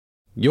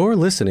You're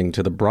listening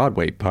to the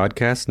Broadway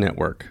Podcast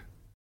Network.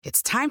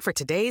 It's time for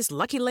today's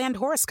Lucky Land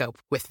horoscope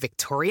with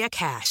Victoria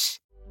Cash.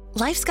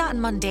 Life's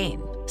gotten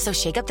mundane, so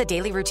shake up the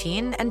daily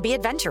routine and be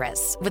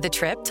adventurous with a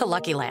trip to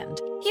Lucky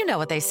Land. You know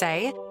what they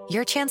say,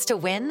 your chance to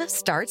win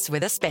starts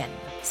with a spin.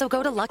 So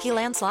go to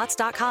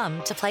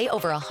LuckyLandSlots.com to play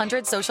over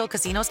 100 social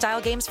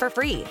casino-style games for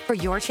free for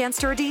your chance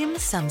to redeem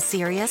some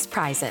serious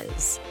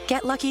prizes.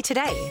 Get lucky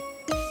today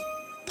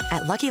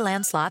at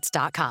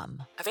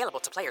LuckyLandSlots.com. Available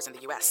to players in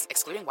the U.S.,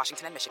 excluding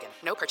Washington and Michigan.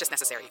 No purchase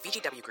necessary.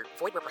 VGW Group.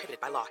 Void where prohibited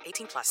by law.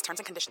 18 plus. Terms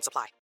and conditions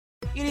apply.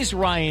 It is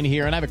Ryan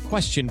here, and I have a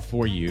question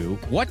for you.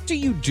 What do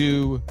you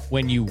do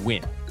when you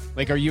win?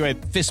 Like, are you a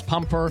fist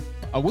pumper,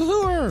 a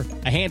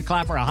woohooer, a hand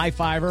clapper, a high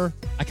fiver?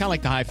 I kind of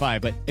like the high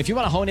five, but if you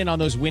want to hone in on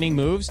those winning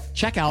moves,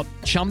 check out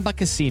Chumba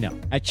Casino.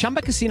 At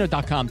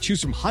ChumbaCasino.com,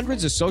 choose from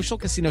hundreds of social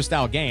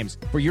casino-style games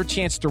for your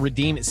chance to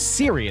redeem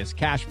serious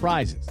cash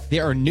prizes.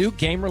 There are new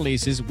game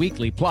releases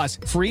weekly, plus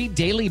free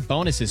daily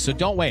bonuses, so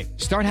don't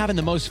wait. Start having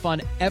the most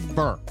fun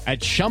ever at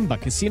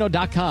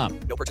ChumbaCasino.com.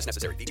 No purchase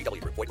necessary.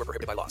 VGW Group. Void where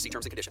prohibited by law. See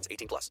terms and conditions.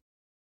 18 plus.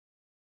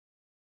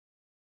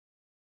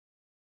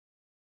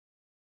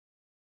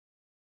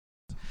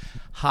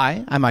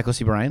 Hi, I'm Michael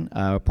C. Bryan,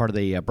 part of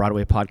the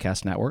Broadway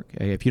Podcast Network.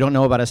 If you don't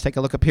know about us, take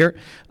a look up here.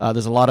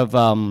 There's a lot of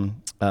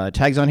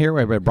tags on here.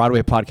 We're at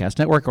Broadway Podcast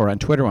Network, or on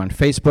Twitter, or on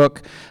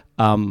Facebook.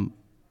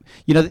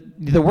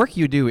 The work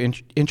you do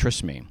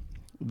interests me.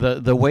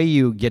 The way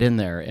you get in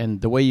there,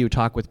 and the way you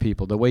talk with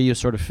people, the way you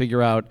sort of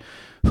figure out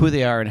who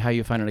they are and how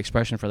you find an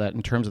expression for that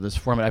in terms of this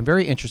format. I'm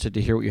very interested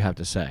to hear what you have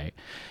to say.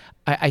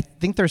 I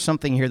think there's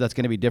something here that's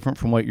going to be different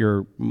from what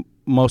you're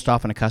most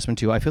often accustomed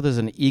to. I feel there's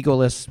an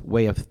egoless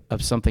way of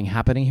something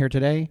happening here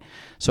today.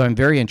 So I'm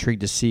very intrigued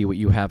to see what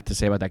you have to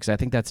say about that, because I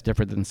think that's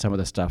different than some of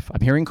the stuff.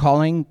 I'm hearing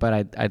calling,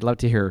 but I'd love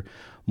to hear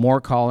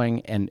more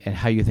calling and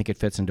how you think it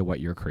fits into what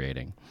you're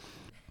creating.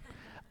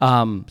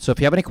 So if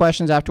you have any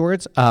questions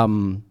afterwards,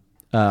 my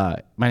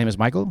name is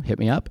Michael. Hit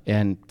me up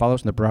and follow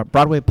us on the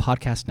Broadway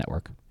Podcast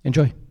Network.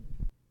 Enjoy.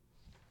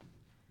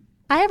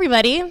 Hi,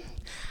 everybody.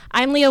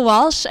 I'm Leah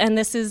Walsh, and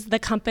this is the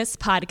Compass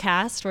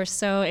Podcast. We're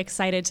so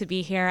excited to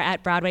be here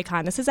at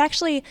BroadwayCon. This is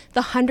actually the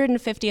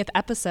 150th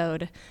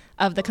episode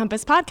of the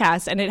Compass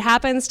Podcast, and it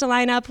happens to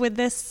line up with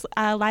this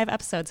live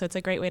episode, so it's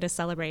a great way to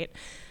celebrate.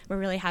 We're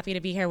really happy to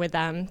be here with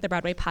the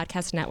Broadway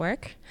Podcast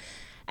Network.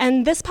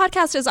 And this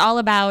podcast is all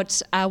about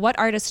what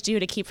artists do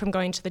to keep from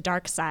going to the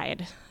dark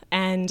side.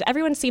 And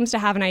everyone seems to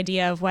have an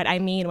idea of what I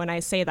mean when I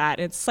say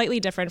that. It's slightly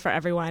different for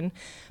everyone.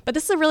 But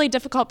this is a really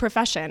difficult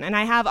profession. And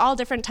I have all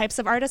different types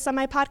of artists on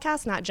my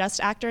podcast, not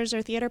just actors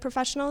or theater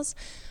professionals.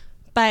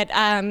 But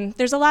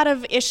there's a lot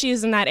of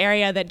issues in that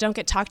area that don't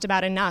get talked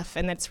about enough.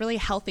 And it's really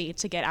healthy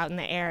to get out in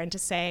the air and to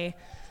say,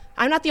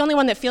 I'm not the only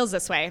one that feels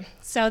this way.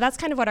 So that's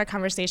kind of what our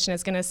conversation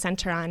is going to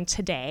center on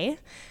today.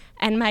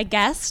 And my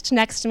guest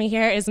next to me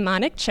here is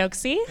Manik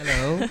Choksi.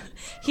 Hello.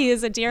 He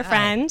is a dear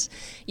friend.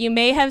 You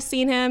may have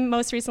seen him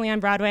most recently on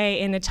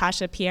Broadway in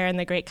Natasha Pierre and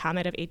the Great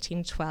Comet of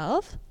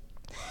 1812.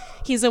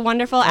 He's a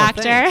wonderful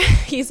actor.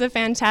 Thanks. He's a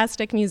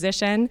fantastic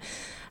musician.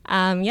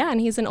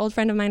 And he's an old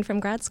friend of mine from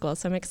grad school,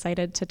 so I'm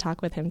excited to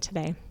talk with him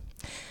today.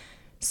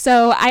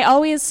 So I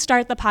always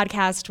start the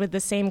podcast with the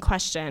same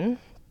question,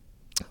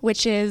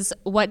 which is,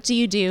 what do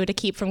you do to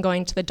keep from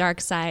going to the dark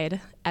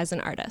side as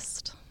an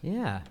artist?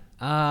 Yeah.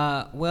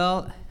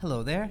 Well,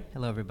 hello there.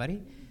 Hello,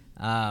 everybody.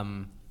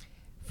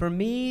 For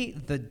me,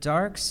 the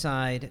dark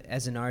side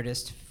as an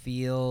artist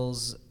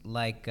feels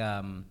like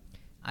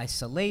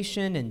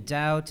isolation and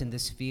doubt, and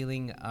this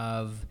feeling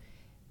of,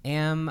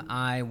 am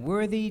I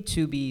worthy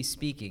to be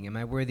speaking? Am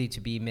I worthy to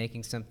be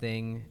making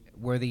something,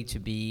 worthy to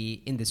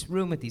be in this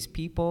room with these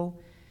people?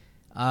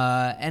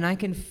 And I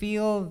can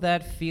feel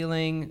that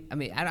feeling. I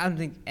mean, I don't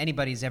think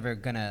anybody's ever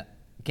going to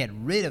get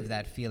rid of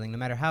that feeling. No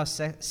matter how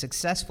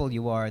successful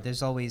you are,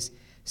 there's always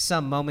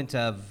some moment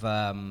of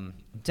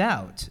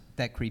doubt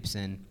that creeps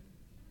in.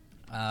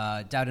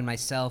 Doubt in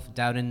myself,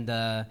 doubt in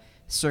the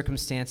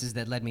circumstances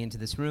that led me into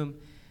this room.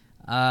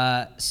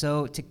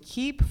 So to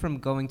keep from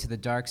going to the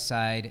dark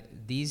side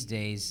these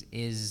days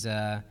is,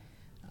 I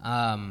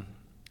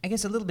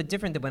guess, a little bit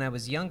different than when I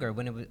was younger.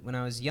 When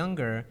I was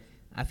younger,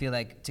 I feel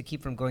like to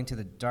keep from going to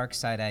the dark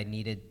side, I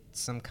needed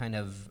some kind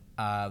of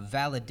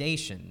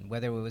validation,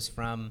 whether it was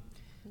from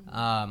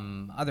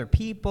other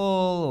people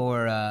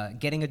or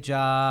getting a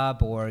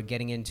job or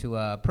getting into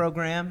a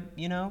program,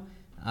 you know.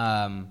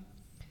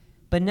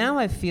 But now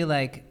I feel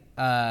like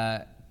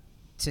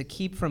to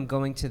keep from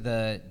going to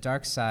the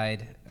dark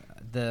side,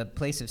 the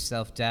place of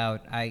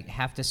self-doubt, I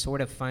have to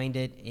sort of find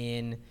it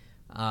in,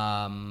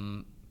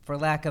 for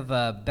lack of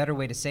a better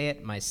way to say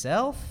it,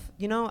 myself.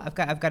 You know, I've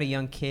got a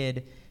young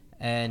kid,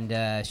 and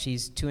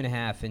she's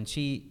 2.5, and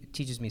she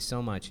teaches me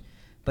so much.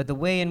 But the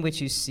way in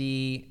which you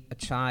see a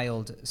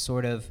child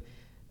sort of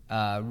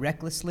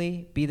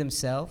recklessly be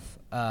themselves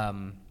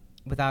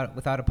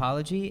without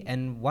apology,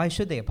 and why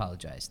should they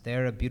apologize?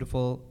 They're a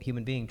beautiful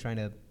human being trying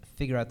to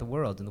figure out the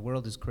world, and the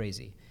world is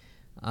crazy.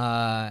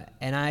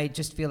 And I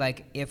just feel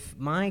like if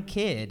my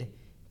kid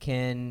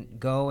can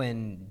go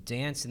and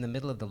dance in the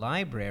middle of the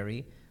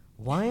library,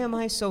 why am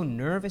I so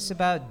nervous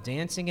about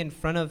dancing in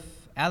front of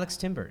Alex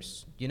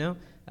Timbers? You know,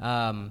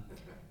 am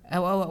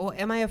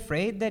I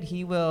afraid that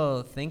he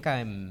will think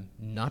I'm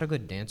not a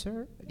good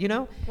dancer? You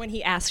know, When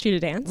he asked you to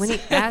dance? when he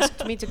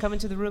asked me to come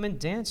into the room and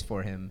dance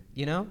for him,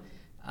 you know?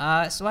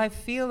 So I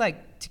feel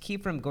like to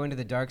keep from going to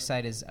the dark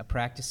side is a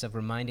practice of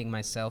reminding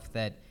myself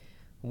that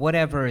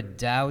whatever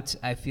doubt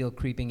I feel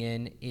creeping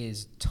in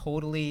is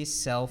totally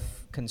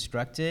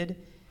self-constructed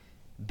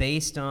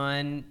based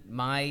on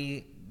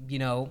my,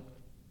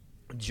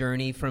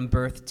 journey from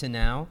birth to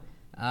now,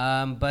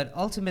 but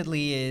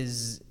ultimately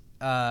is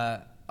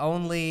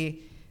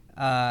only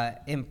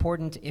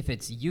important if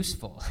it's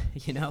useful,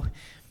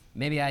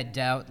 Maybe I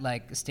doubt,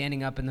 like,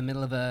 standing up in the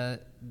middle of a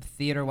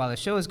theater while a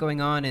show is going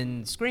on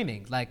and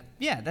screaming. Like,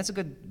 yeah, that's a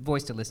good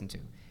voice to listen to.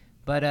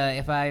 But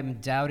if I'm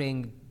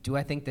doubting, do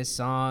I think this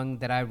song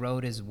that I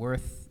wrote is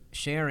worth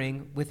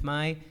sharing with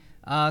my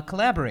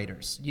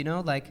collaborators?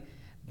 Like,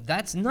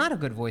 that's not a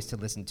good voice to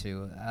listen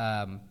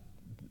to.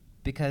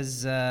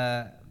 Because,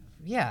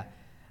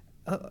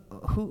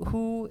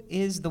 who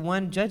is the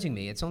one judging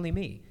me? It's only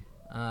me.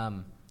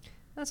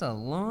 That's a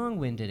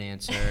long-winded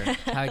answer,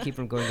 how I keep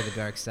from going to the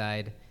dark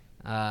side.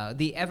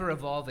 The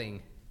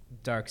ever-evolving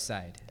dark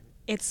side.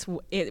 It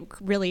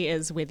really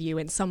is with you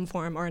in some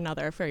form or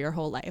another for your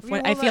whole life.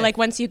 Your I whole feel life. like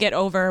once you get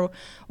over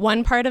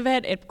one part of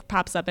it, it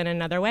pops up in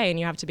another way, and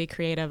you have to be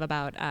creative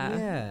about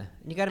And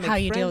you got to how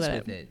make you deal friends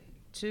with with it. it,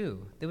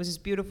 too. There was this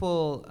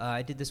beautiful,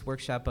 I did this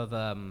workshop of,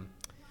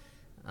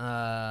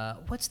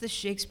 what's the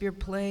Shakespeare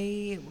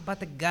play about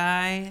the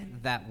guy?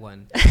 That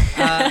one.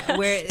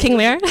 Where King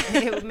Lear?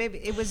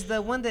 It was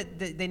the one that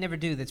they never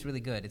do that's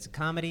really good. It's a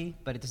comedy,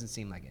 but it doesn't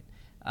seem like it.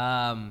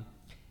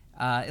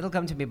 It'll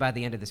come to me by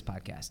the end of this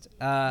podcast.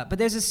 But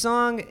there's a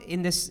song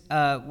in this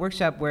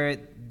workshop where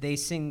they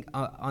sing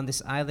on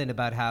this island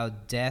about how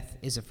death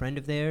is a friend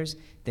of theirs.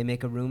 They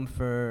make room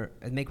for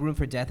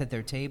death at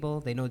their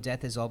table. They know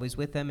death is always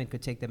with them and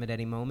could take them at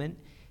any moment.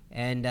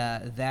 And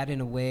that,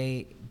 in a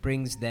way,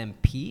 brings them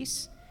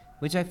peace,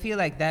 which I feel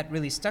like that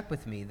really stuck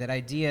with me. That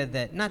idea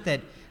that, not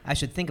that I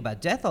should think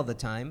about death all the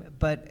time,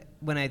 but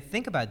when I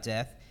think about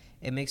death,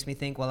 it makes me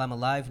think, well, I'm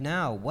alive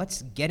now.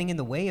 What's getting in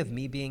the way of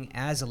me being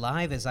as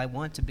alive as I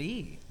want to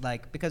be?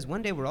 Like, because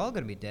one day we're all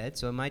going to be dead,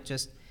 so it might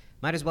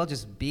as well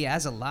just be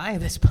as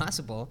alive as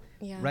possible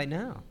right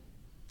now.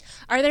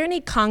 Are there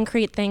any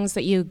concrete things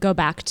that you go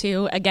back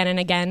to again and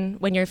again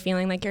when you're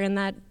feeling like you're in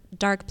that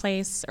dark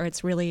place, or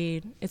it's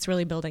really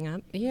building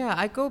up? Yeah,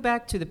 I go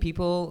back to the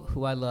people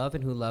who I love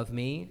and who love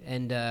me,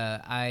 and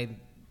I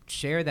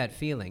share that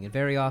feeling. And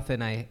very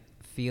often I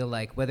feel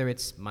like, whether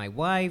it's my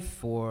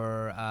wife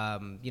or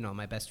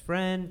my best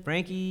friend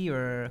Frankie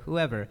or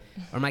whoever,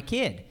 or my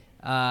kid,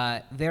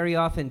 very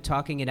often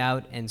talking it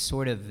out and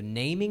sort of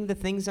naming the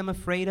things I'm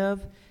afraid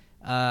of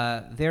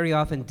very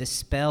often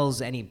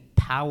dispels any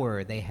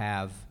power they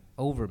have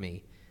over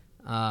me.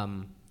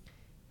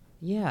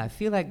 I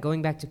feel like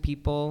going back to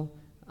people.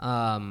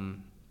 I've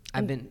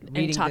been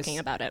reading and talking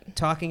this, about it,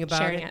 talking about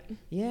sharing it. it.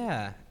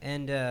 Yeah,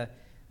 and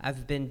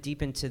I've been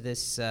deep into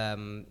this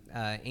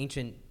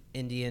ancient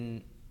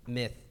Indian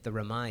myth, the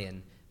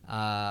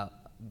Ramayana,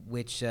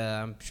 which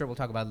I'm sure we'll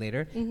talk about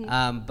later.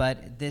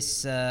 But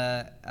this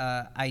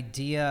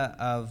idea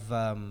of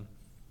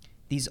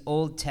these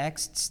old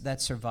texts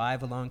that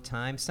survive a long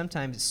time,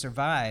 sometimes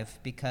survive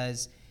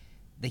because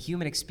the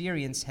human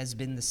experience has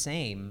been the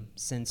same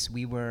since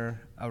we were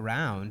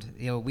around.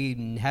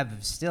 We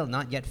have still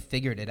not yet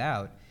figured it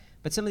out.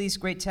 But some of these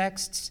great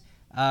texts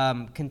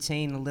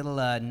contain little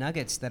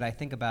nuggets that I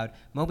think about.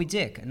 Moby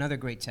Dick, another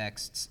great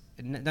text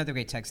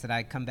that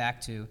I come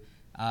back to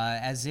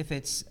as if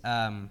it's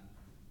a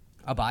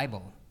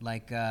Bible.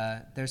 Like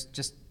there's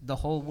just the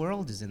whole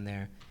world is in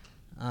there.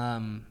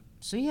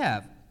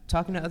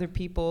 Talking to other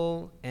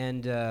people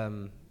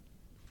and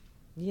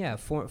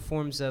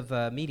forms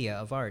of media,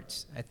 of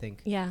art, I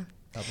think. Yeah.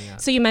 Help me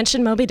out. So you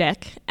mentioned Moby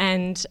Dick,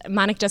 and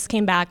Monik just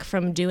came back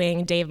from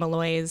doing Dave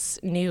Malloy's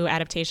new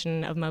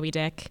adaptation of Moby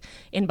Dick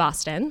in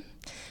Boston,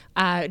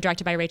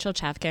 directed by Rachel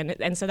Chafkin.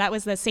 And so that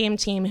was the same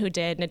team who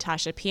did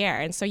Natasha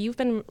Pierre. And so you've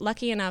been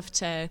lucky enough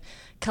to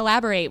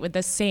collaborate with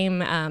the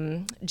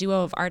same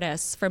duo of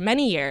artists for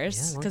many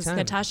years, because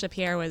Natasha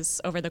Pierre was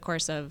over the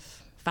course of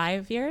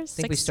 5 years, 6 years?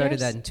 I think we started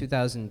that in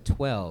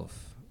 2012.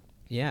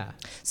 Yeah.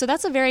 So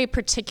that's a very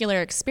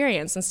particular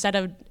experience. Instead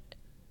of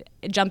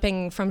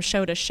jumping from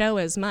show to show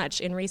as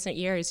much, in recent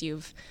years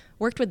you've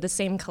worked with the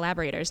same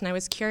collaborators. And I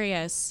was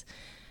curious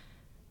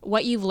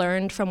what you've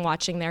learned from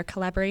watching their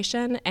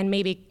collaboration, and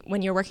maybe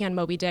when you're working on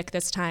Moby Dick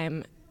this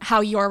time,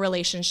 how your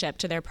relationship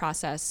to their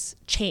process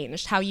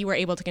changed, how you were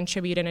able to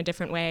contribute in a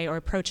different way or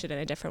approach it in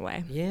a different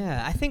way.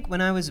 Yeah, I think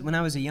when I was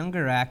a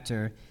younger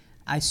actor,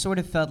 I sort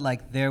of felt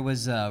like there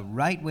was a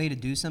right way to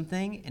do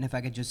something, and if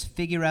I could just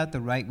figure out the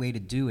right way to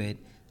do it,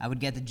 I would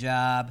get the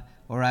job,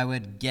 or I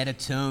would get a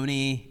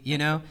Tony,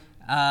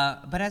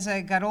 But as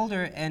I got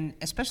older, and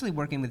especially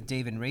working with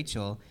Dave and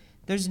Rachel,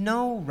 there's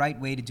no right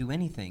way to do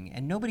anything,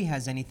 and nobody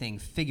has anything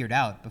figured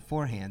out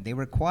beforehand. They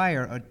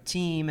require a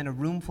team and a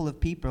room full of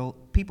people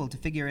to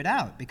figure it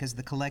out, because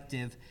the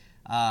collective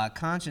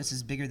conscience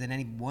is bigger than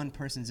any one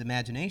person's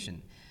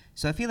imagination.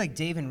 So I feel like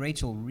Dave and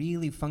Rachel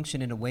really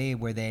function in a way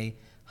where they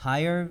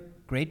hire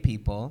great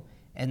people,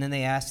 and then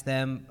they ask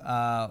them,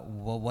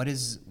 well, what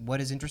is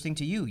interesting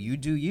to you? You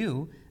do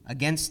you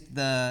against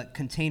the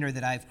container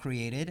that I've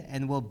created,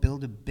 and we'll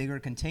build a bigger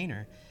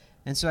container.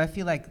 And so I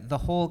feel like the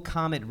whole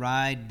Comet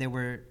ride, there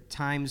were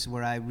times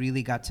where I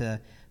really got to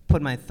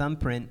put my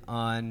thumbprint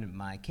on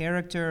my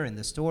character and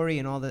the story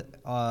and all the,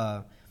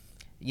 all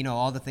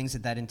the things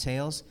that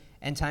entails,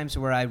 and times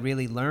where I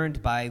really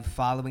learned by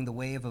following the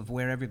wave of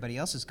where everybody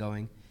else is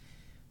going.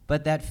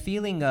 But that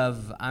feeling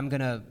of I'm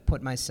going to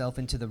put myself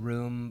into the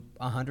room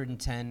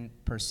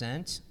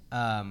 110%,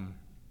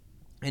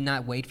 and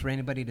not wait for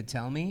anybody to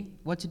tell me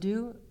what to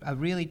do, I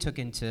really took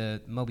into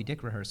Moby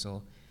Dick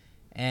rehearsal.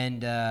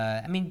 And,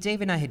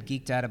 Dave and I had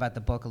geeked out about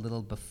the book a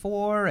little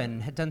before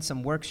and had done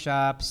some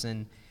workshops,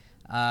 and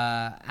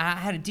I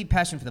had a deep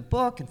passion for the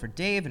book and for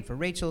Dave and for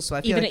Rachel, so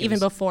I feel even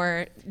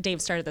before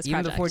Dave started this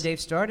project. Even before Dave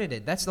started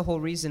it. That's the whole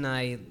reason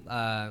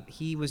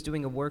he was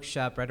doing a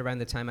workshop right around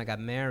the time I got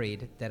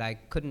married that I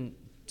couldn't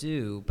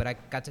do, but I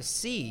got to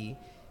see,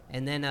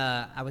 and then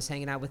I was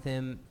hanging out with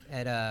him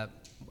at a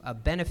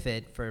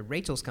benefit for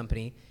Rachel's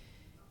company,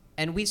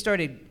 and we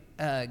started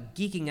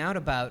geeking out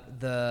about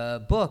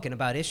the book and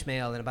about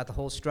Ishmael and about the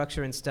whole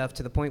structure and stuff,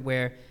 to the point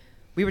where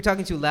we were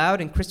talking too loud,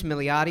 and Kristen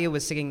Milioti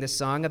was singing this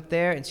song up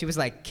there, and she was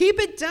like, "Keep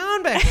it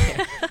down back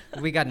there."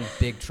 We got in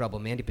big trouble.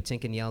 Mandy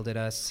Patinkin yelled at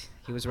us.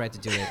 He was right to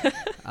do it.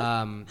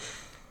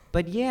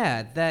 But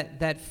yeah,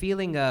 that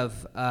feeling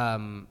of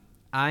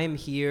I'm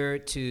here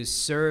to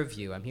serve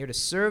you. I'm here to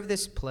serve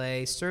this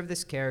play, serve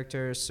this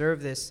character,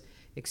 serve this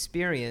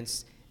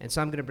experience. And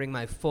so I'm going to bring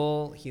my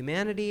full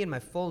humanity and my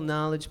full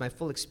knowledge, my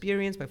full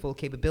experience, my full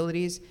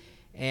capabilities,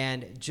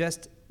 and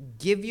just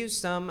give you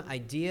some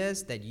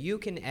ideas that you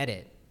can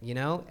edit,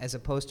 as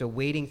opposed to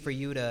waiting for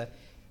you to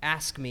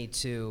ask me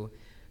to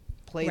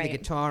play the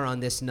guitar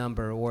on this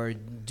number or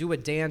do a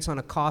dance on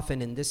a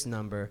coffin in this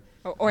number.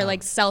 Or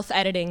like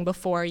self-editing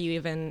before you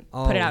even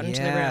put it out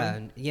into the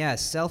room. Yeah,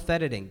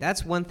 self-editing.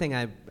 That's one thing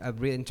I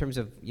really, in terms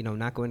of,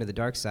 not going to the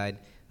dark side,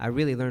 I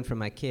really learned from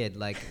my kid.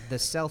 Like, the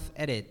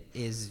self-edit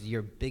is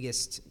your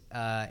biggest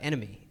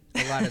enemy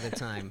a lot of the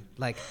time.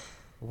 Like,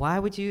 why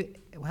would you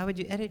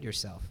edit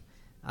yourself?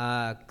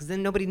 Because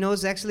then nobody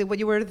knows actually what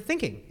you were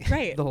thinking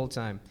the whole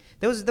time.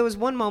 There was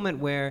one moment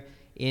where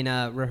in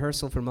a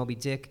rehearsal for Moby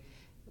Dick,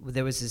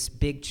 there was this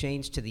big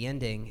change to the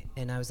ending,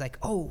 and I was like,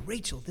 "Oh,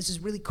 Rachel, this is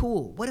really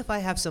cool. What if I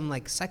have some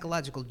like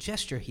psychological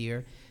gesture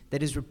here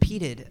that is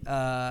repeated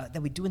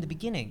that we do in the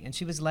beginning?" And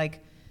she was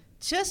like,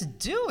 "Just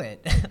do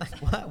it.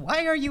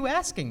 Why are you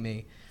asking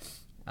me?"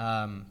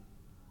 But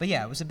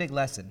yeah, it was a big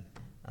lesson.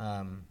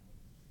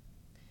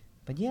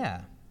 But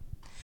yeah.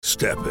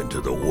 Step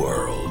into the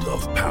world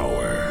of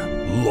power,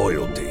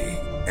 loyalty,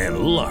 and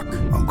luck.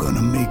 I'm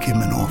gonna make him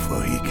an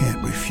offer he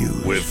can't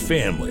refuse. With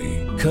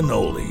family,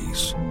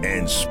 cannolis,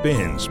 and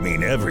spins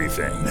mean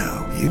everything.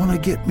 Now, you wanna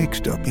get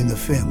mixed up in the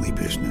family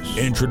business.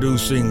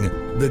 Introducing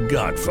The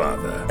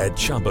Godfather at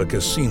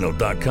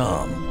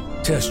ChumbaCasino.com.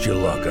 Test your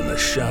luck in the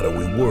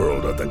shadowy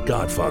world of The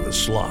Godfather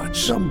slot.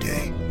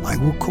 Someday, I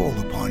will call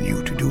upon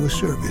you to do a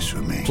service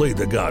for me. Play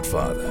The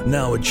Godfather,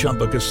 now at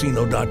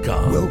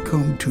ChumbaCasino.com.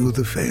 Welcome to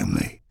the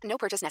family. No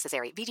purchase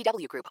necessary.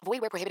 VGW Group. Void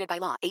where prohibited by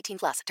law.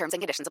 18+. Terms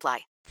and conditions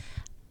apply.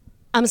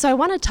 So I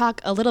want to talk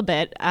a little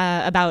bit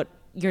about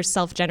your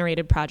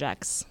self-generated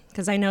projects,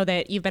 because I know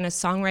that you've been a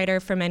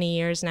songwriter for many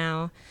years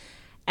now.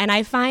 And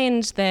I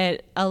find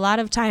that a lot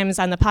of times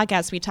on the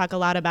podcast, we talk a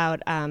lot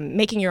about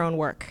making your own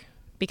work,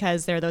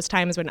 because there are those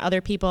times when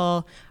other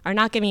people are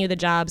not giving you the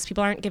jobs,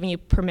 people aren't giving you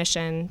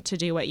permission to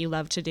do what you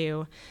love to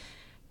do.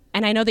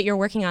 And I know that you're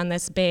working on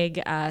this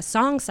big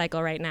song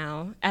cycle right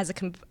now as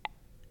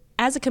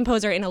a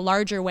composer in a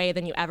larger way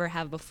than you ever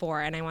have before.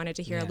 And I wanted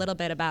to hear a little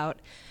bit about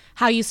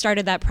how you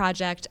started that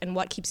project and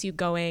what keeps you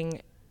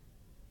going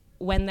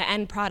when the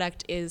end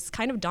product is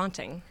kind of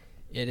daunting.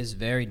 It is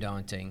very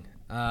daunting.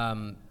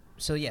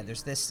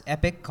 There's this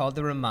epic called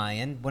the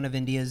Ramayan, one of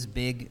India's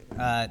big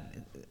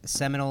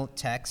seminal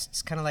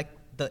texts, kind of like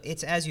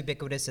it's as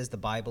ubiquitous as the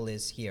Bible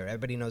is here.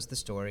 Everybody knows the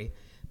story,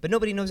 but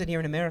nobody knows it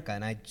here in America,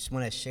 and I just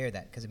want to share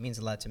that because it means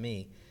a lot to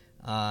me.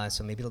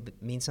 So maybe it'll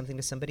mean something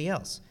to somebody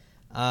else.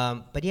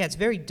 But yeah, it's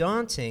very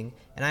daunting,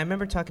 and I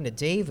remember talking to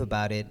Dave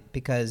about it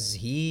because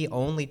he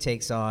only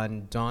takes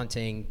on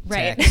daunting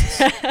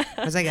texts.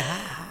 I was like,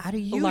 how do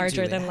you larger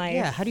do it? Than life?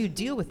 Yeah, how do you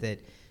deal with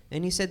it?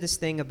 And he said this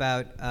thing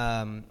about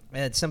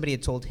somebody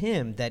had told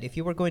him that if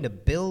you were going to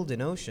build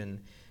an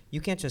ocean, you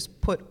can't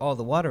just put all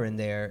the water in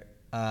there.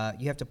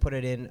 You have to put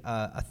it in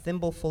a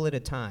thimbleful at a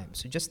time.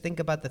 So just think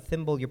about the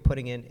thimble you're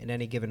putting in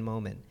any given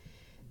moment.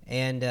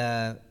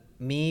 And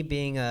me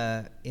being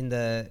in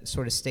the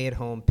sort of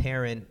stay-at-home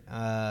parent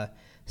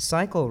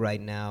cycle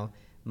right now,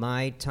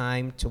 my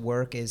time to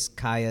work is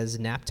Kaya's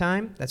nap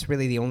time. That's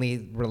really the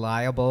only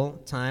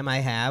reliable time I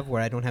have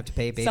where I don't have to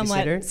pay a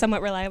babysitter.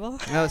 Somewhat reliable.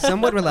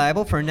 Somewhat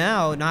reliable for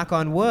now, knock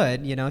on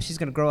wood. You know, she's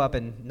going to grow up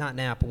and not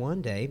nap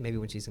one day, maybe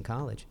when she's in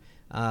college.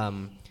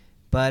 So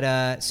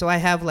I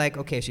have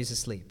she's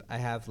asleep. I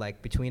have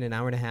between an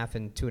hour and a half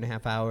and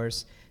 2.5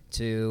 hours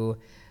to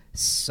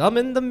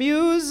summon the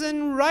muse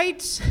and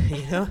write.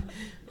 You know,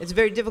 it's a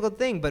very difficult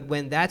thing, but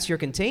when that's your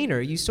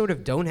container, you sort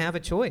of don't have a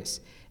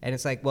choice. And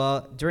it's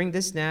well, during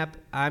this nap,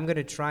 I'm going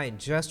to try and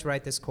just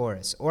write this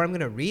chorus, or I'm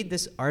going to read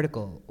this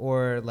article,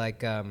 or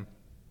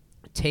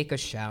take a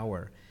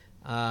shower.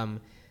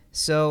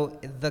 So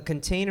the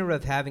container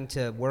of having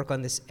to work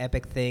on this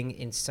epic thing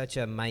in such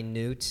a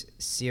minute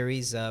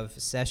series of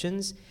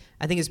sessions,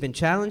 I think has been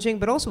challenging,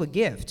 but also a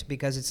gift,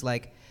 because it's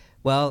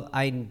well,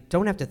 I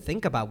don't have to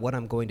think about what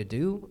I'm going to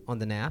do on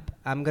the nap.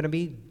 I'm going to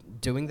be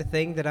doing the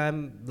thing that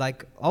I'm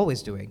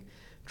always doing,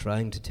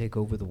 trying to take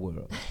over the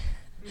world.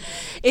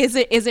 Is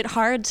it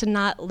hard to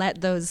not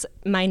let those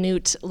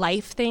minute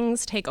life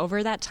things take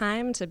over that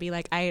time, to be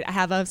I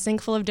have a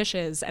sink full of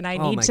dishes and I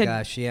need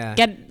to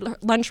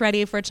get lunch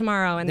ready for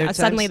tomorrow, and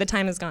suddenly the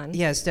time is gone?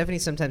 Yeah, Stephanie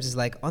sometimes is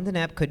on the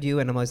nap, could you?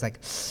 And I'm always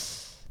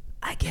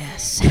I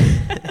guess.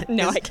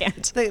 No, I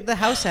can't. The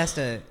house has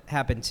to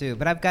happen too,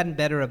 but I've gotten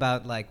better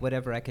about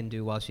whatever I can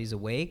do while she's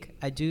awake,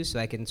 I do, so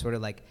I can sort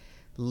of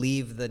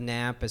leave the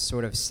nap as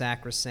sort of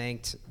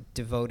sacrosanct,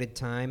 devoted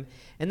time.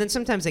 And then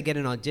sometimes I get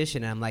an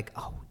audition and I'm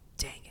oh,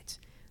 dang it,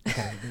 I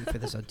gotta leave for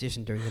this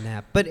audition during the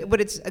nap. But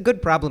it's a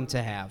good problem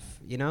to have,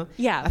 you know?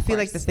 Yeah, I feel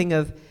the thing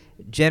of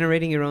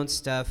generating your own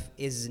stuff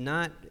is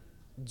not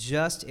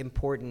just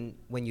important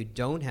when you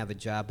don't have a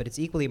job, but it's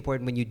equally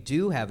important when you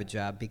do have a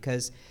job,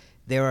 because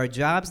there are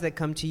jobs that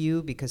come to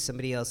you because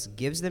somebody else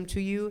gives them to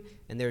you,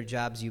 and there are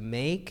jobs you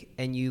make,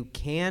 and you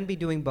can be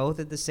doing both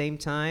at the same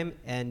time,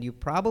 and you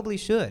probably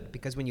should,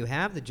 because when you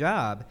have the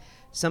job,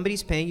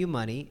 somebody's paying you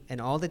money,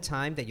 and all the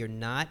time that you're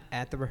not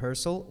at the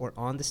rehearsal or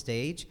on the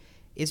stage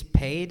is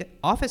paid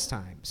office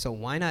time. So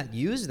why not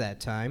use that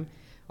time?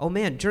 Oh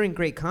man, during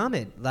Great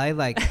Comet,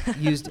 I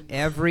used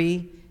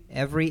every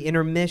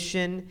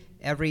intermission,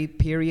 every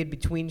period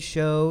between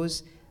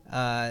shows,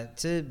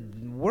 to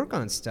work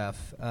on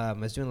stuff. I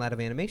was doing a lot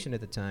of animation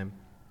at the time.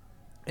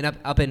 And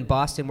up in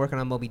Boston working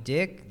on Moby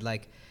Dick,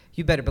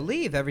 you better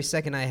believe every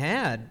second I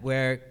had,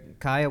 where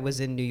Kaya was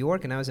in New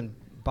York and I was in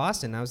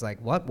Boston, I was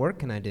what work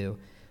can I do?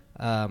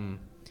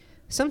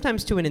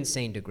 Sometimes to an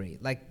insane degree.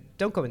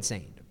 Don't go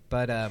insane.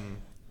 But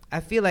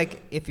I feel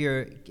if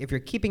you're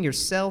keeping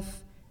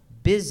yourself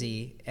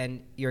busy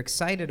and you're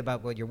excited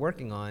about what you're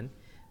working on,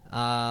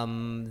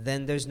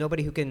 then there's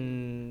nobody who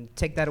can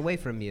take that away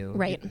from you.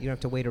 Right. You don't have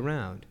to wait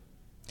around.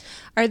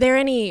 Are there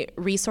any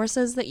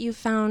resources that you've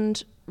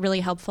found really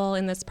helpful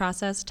in this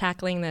process,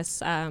 tackling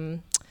this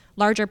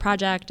larger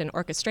project and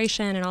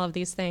orchestration and all of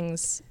these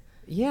things?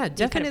 Yeah,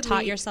 definitely. You kind of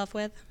taught yourself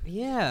with?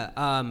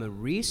 Yeah,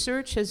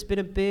 research has been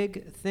a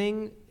big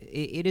thing.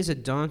 It is a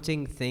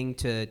daunting thing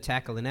to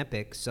tackle an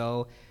epic,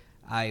 so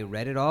I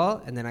read it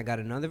all, and then I got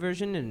another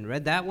version and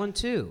read that one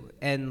too.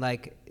 And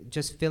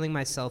just filling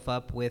myself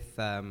up with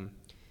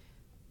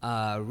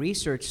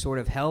research sort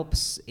of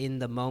helps in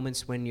the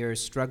moments when you're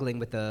struggling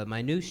with the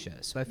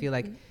minutia. So I feel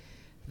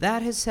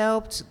that has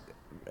helped.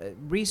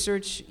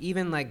 Research,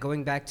 even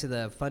going back to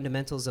the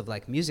fundamentals of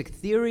music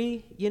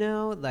theory, you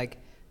know,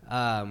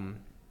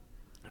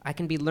 I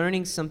can be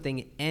learning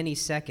something any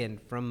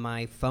second from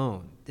my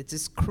phone. It's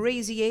this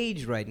crazy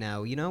age right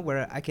now, you know,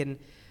 where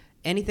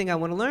anything I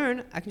want to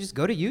learn, I can just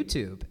go to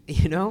YouTube,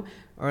 you know,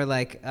 or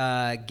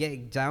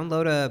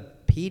download a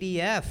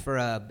PDF or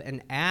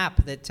an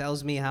app that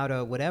tells me how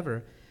to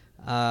whatever.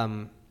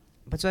 But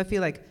so I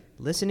feel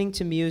listening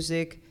to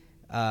music,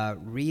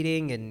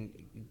 reading, and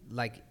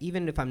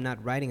even if I'm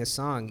not writing a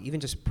song, even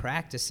just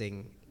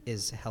practicing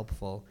is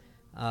helpful.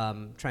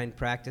 Try and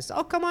practice.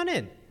 Oh, come on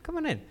in.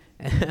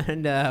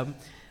 And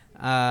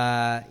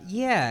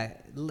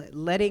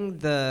letting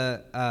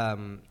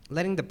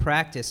the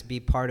practice be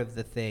part of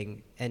the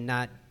thing and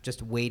not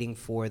just waiting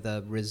for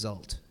the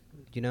result,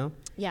 you know?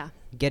 Yeah.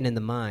 Getting in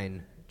the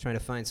mine, trying to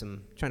find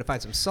some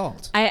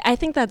salt. I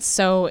think that's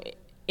so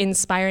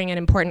inspiring and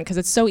important, because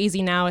it's so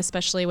easy now,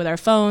 especially with our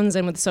phones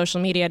and with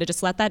social media, to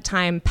just let that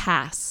time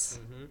pass.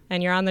 Mm-hmm.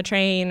 And you're on the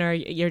train, or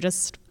you're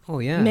just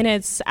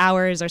minutes,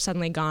 hours are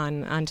suddenly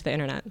gone onto the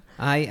internet.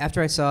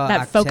 After I saw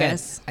that Octet,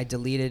 focus, I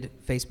deleted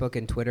Facebook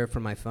and Twitter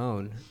from my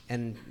phone,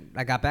 and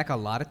I got back a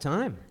lot of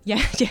time.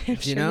 Yeah, I'm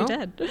you know? You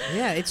did.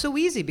 Yeah, it's so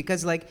easy,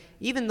 because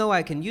even though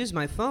I can use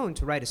my phone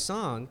to write a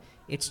song,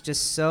 it's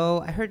just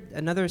so. I heard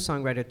another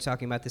songwriter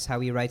talking about this, how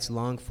he writes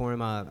long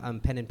form on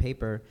pen and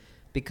paper,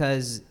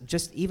 because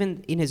just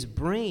even in his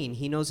brain,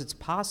 he knows it's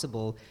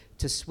possible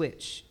to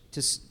switch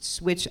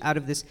out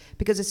of this,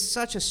 because it's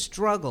such a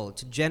struggle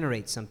to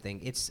generate something.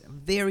 It's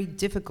very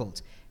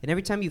difficult. And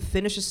every time you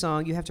finish a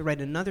song, you have to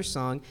write another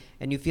song,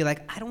 and you feel I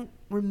don't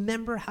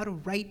remember how to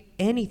write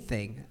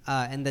anything.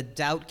 And the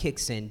doubt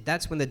kicks in.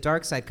 That's when the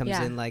dark side comes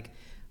in,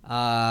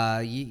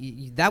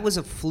 that was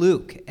a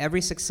fluke. Every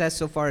success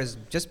so far has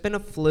just been a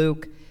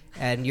fluke,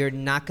 and you're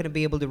not going to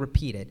be able to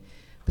repeat it.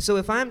 So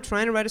if I'm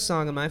trying to write a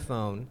song on my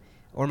phone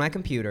or my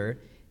computer,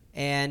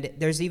 and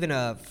there's even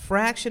a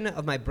fraction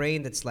of my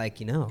brain that's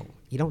like, you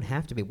don't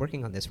have to be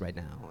working on this right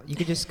now. You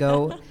could just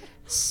go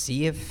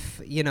see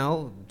if,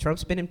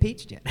 Trump's been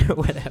impeached yet or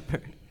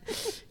whatever.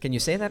 Can you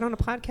say that on a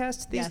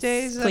podcast these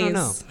days?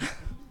 Please.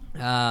 I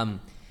don't know.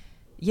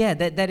 Yeah,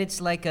 that it's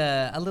like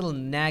a little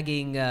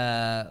nagging,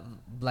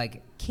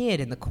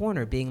 kid in the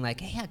corner being like,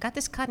 hey, I got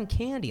this cotton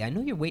candy. I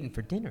know you're waiting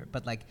for dinner,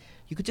 but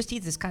you could just eat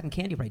this cotton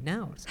candy right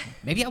now.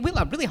 Maybe I will.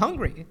 I'm really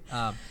hungry.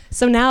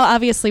 So now,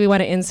 obviously, we want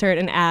to insert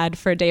an ad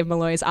for Dave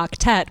Malloy's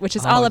Octet, which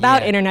is all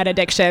about internet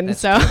addiction.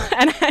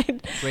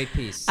 Great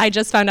piece. I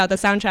just found out the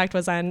soundtrack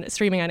was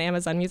streaming on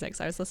Amazon Music,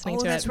 so I was listening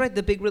to it. Oh, that's right.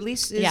 The big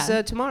release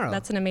is tomorrow.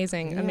 That's an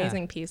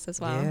amazing piece as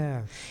well.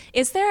 Yeah.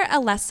 Is there a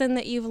lesson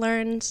that you've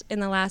learned in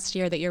the last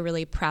year that you're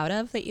really proud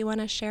of that you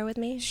want to share with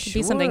me? Sure. Could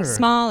be something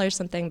small or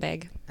something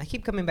big. I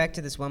keep coming back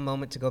to this one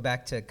moment to go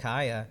back to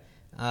Kaya.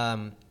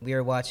 We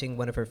were watching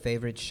one of her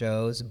favorite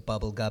shows,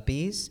 Bubble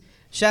Guppies.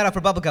 Shout out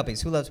for Bubble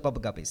Guppies. Who loves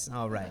Bubble Guppies?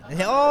 All right.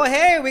 Oh,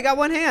 hey, we got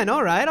one hand.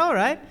 All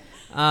right.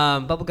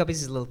 Bubble Guppies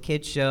is a little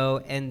kid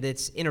show, and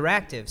it's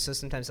interactive. So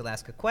sometimes they'll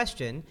ask a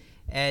question,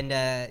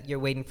 and you're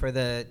waiting for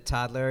the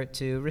toddler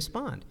to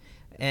respond.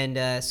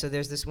 And so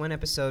there's this one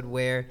episode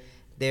where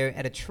they're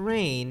at a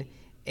train,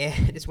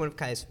 and it's one of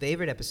Kaya's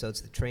favorite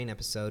episodes, the train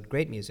episode.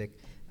 Great music.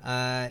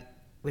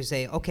 We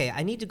say, okay,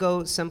 I need to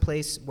go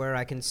someplace where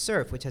I can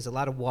surf, which has a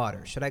lot of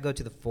water. Should I go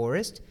to the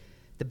forest,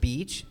 the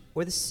beach,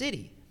 or the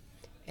city?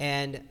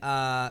 And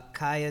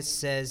Kaya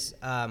says,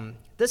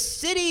 the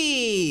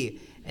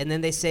city! And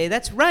then they say,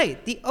 that's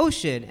right, the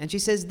ocean. And she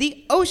says,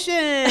 the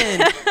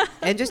ocean!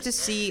 And just to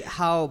see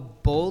how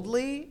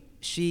boldly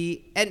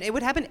and it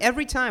would happen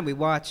every time we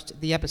watched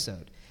the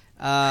episode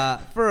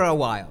for a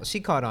while. She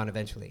caught on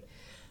eventually.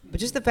 But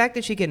just the fact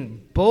that she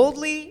can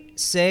boldly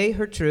say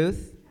her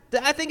truth,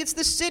 I think it's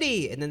the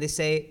city. And then they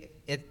say,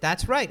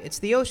 that's right, it's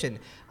the ocean.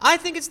 I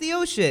think it's the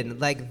ocean.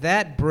 Like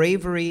that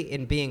bravery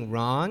in being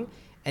wrong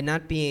and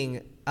not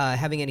being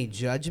having any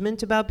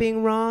judgment about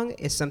being wrong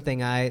is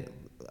something I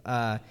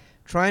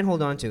try and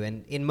hold on to.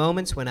 And in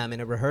moments when I'm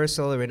in a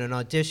rehearsal or in an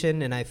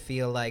audition and I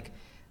feel like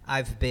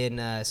I've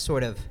been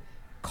sort of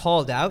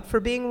called out for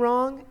being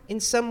wrong in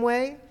some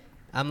way,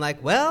 I'm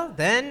like, well,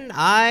 then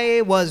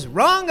I was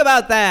wrong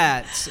about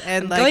that.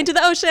 And going to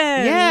the ocean.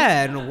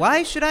 Yeah, and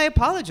why should I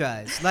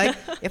apologize?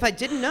 If I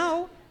didn't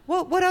know,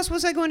 well, what else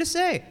was I going to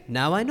say?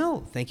 Now I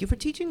know. Thank you for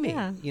teaching me.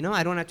 Yeah.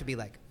 I don't have to be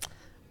like,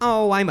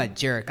 oh, I'm a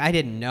jerk. I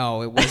didn't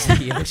know it was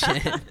the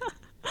ocean.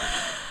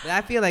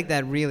 I feel like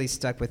that really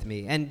stuck with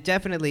me. And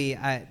definitely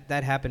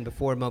that happened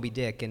before Moby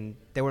Dick. And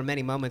there were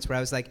many moments where I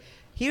was like,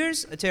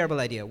 here's a terrible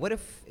idea. What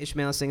if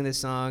Ishmael's singing this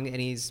song and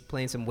he's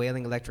playing some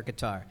wailing electric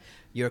guitar?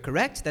 You're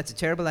correct. That's a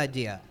terrible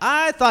idea.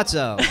 I thought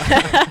so.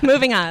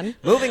 Moving on.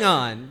 Moving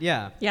on,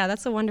 yeah. Yeah,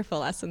 that's a wonderful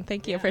lesson.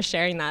 Thank you for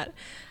sharing that.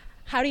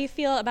 How do you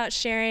feel about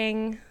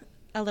sharing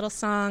a little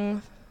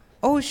song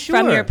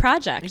from your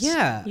project?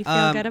 Yeah. You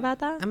feel good about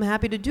that? I'm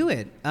happy to do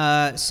it.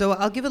 So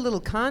I'll give a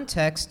little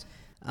context.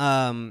 So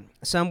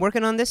I'm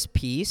working on this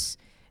piece,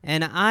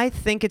 and I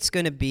think it's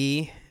going to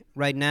be,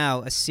 right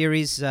now, a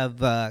series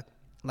of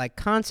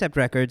concept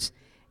records,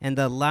 and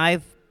the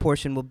live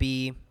portion will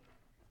be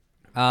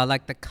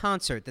like the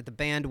concert that the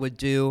band would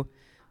do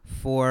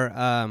for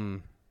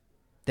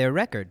their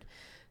record.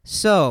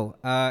 So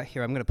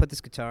here, I'm going to put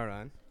this guitar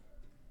on.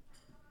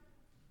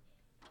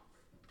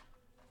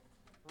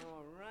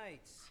 All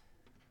right.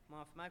 I'm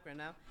off mic right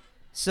now.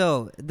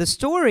 So the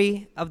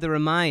story of the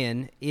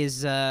Ramayan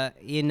is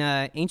in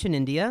ancient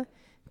India.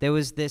 There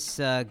was this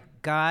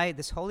guy,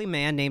 this holy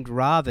man named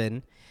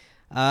Ravan,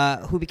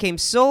 who became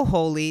so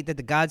holy that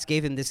the gods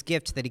gave him this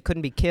gift that he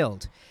couldn't be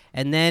killed.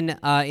 And then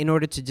in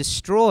order to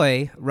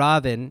destroy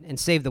Ravan and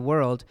save the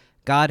world,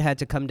 God had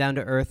to come down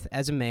to earth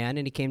as a man,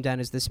 and he came down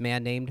as this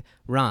man named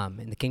Ram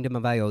in the kingdom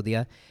of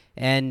Ayodhya.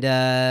 And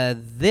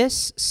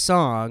this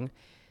song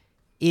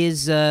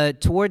is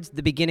towards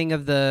the beginning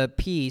of the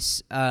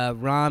piece.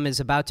 Ram is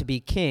about to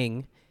be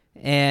king,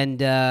 and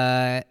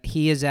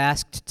he is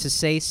asked to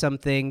say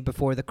something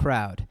before the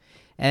crowd.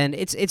 And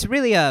it's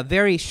really a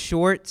very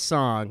short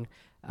song,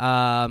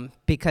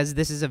 because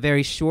this is a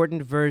very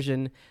shortened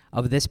version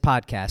of this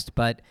podcast,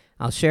 but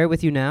I'll share it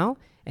with you now.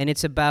 And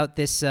it's about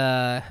this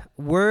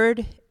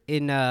word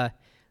in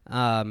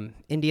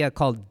India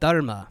called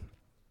dharma,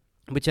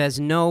 which has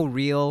no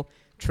real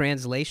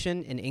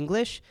translation in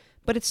English,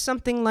 but it's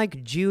something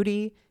like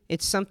duty,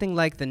 it's something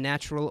like the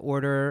natural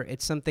order,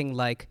 it's something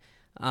like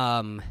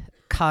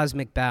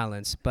cosmic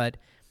balance. But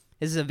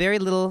this is a very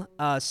little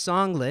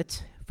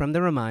songlet from the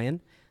Ramayan,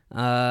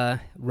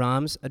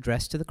 Ram's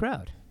address to the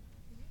crowd.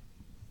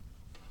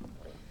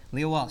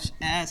 Leah Walsh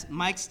as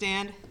mic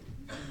stand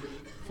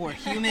for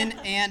human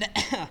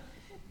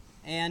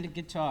and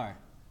guitar.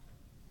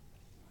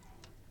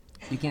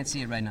 You can't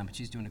see it right now, but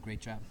she's doing a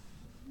great job.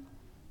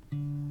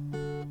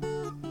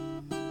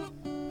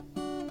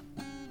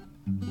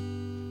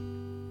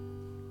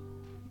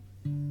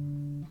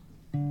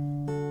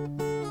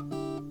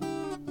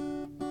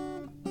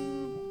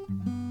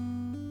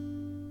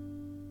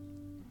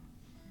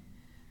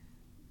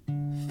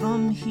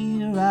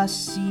 here I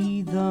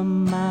see the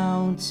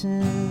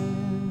mountain.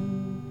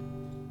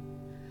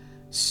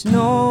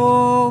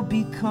 Snow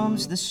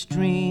becomes the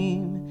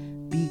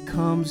stream,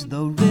 becomes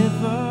the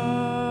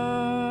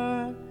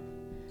river.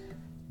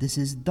 This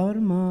is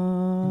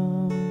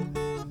Dharma.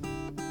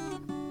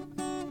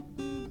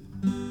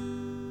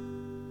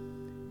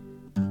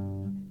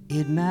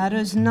 It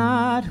matters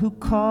not who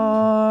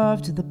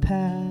carved the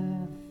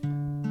path.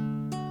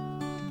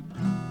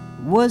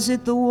 Was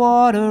it the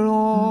water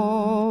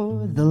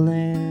or the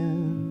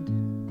land?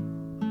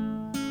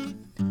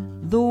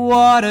 The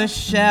water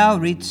shall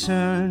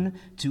return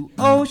to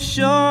ocean.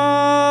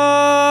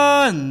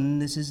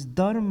 This is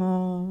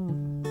Dharma.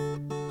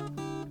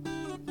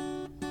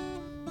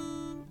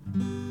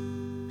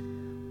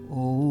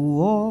 Oh,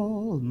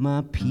 all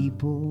my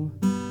people,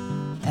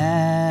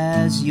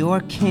 as your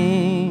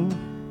king,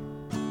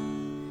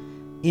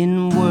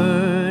 in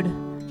word,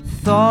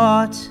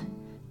 thought,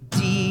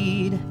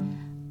 deed,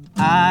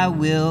 I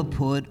will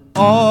put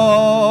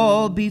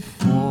all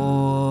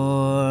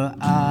before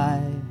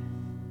I.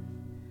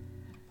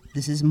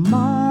 This is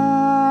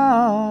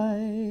my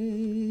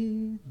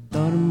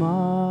Dharma.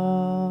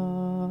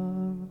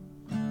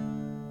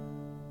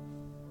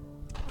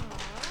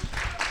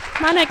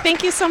 Manik,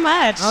 thank you so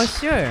much. Oh,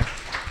 sure.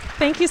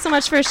 Thank you so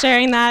much for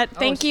sharing that.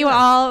 Thank you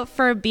all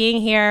for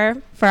being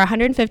here for our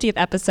 150th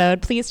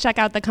episode. Please check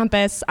out The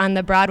Compass on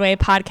the Broadway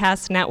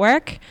Podcast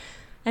Network.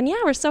 And yeah,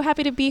 we're so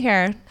happy to be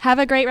here. Have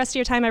a great rest of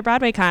your time at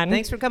BroadwayCon.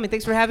 Thanks for coming.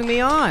 Thanks for having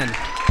me on.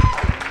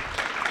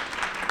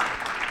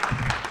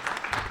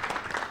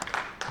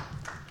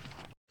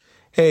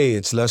 Hey,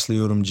 it's Leslie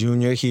Odom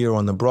Jr. here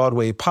on the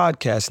Broadway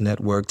Podcast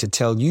Network to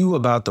tell you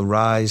about the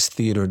Rise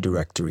Theater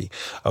Directory,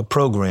 a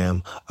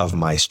program of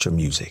Maestro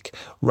Music.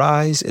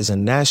 Rise is a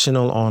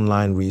national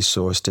online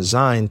resource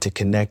designed to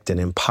connect and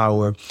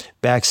empower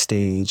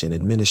backstage and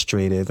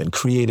administrative and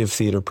creative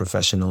theater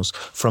professionals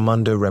from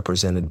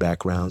underrepresented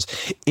backgrounds.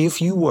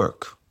 If you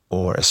work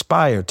or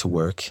aspire to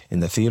work in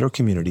the theater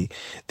community,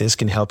 this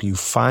can help you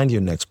find your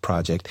next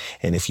project.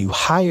 And if you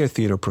hire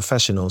theater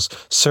professionals,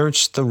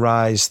 search the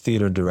Rise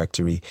Theater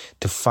Directory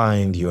to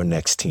find your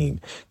next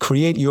team.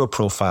 Create your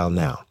profile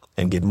now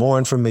and get more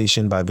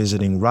information by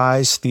visiting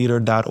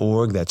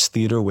risetheater.org. That's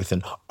theater with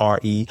an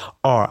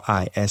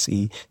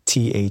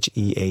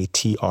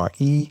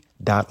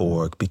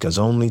risetheatre.org, because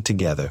only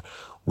together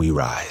we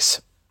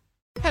rise.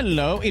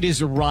 Hello, it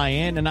is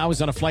Ryan, and I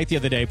was on a flight the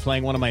other day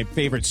playing one of my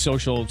favorite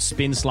social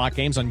spin slot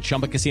games on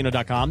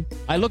ChumbaCasino.com.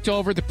 I looked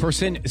over at the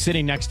person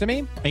sitting next to me,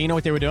 and you know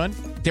what they were doing?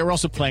 They were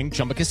also playing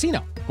Chumba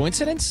Casino.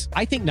 Coincidence?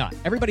 I think not.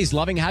 Everybody's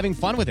loving having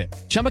fun with it.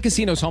 Chumba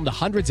Casino is home to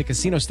hundreds of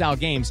casino-style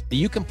games that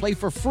you can play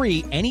for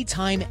free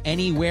anytime,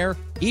 anywhere,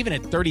 even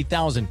at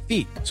 30,000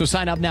 feet. So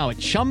sign up now at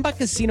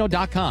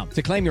ChumbaCasino.com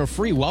to claim your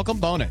free welcome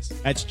bonus.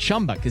 That's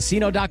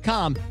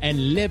ChumbaCasino.com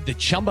and live the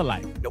Chumba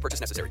life. No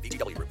purchase necessary.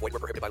 VGW Group. Void where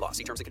prohibited by law.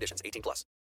 See terms and conditions. 18+.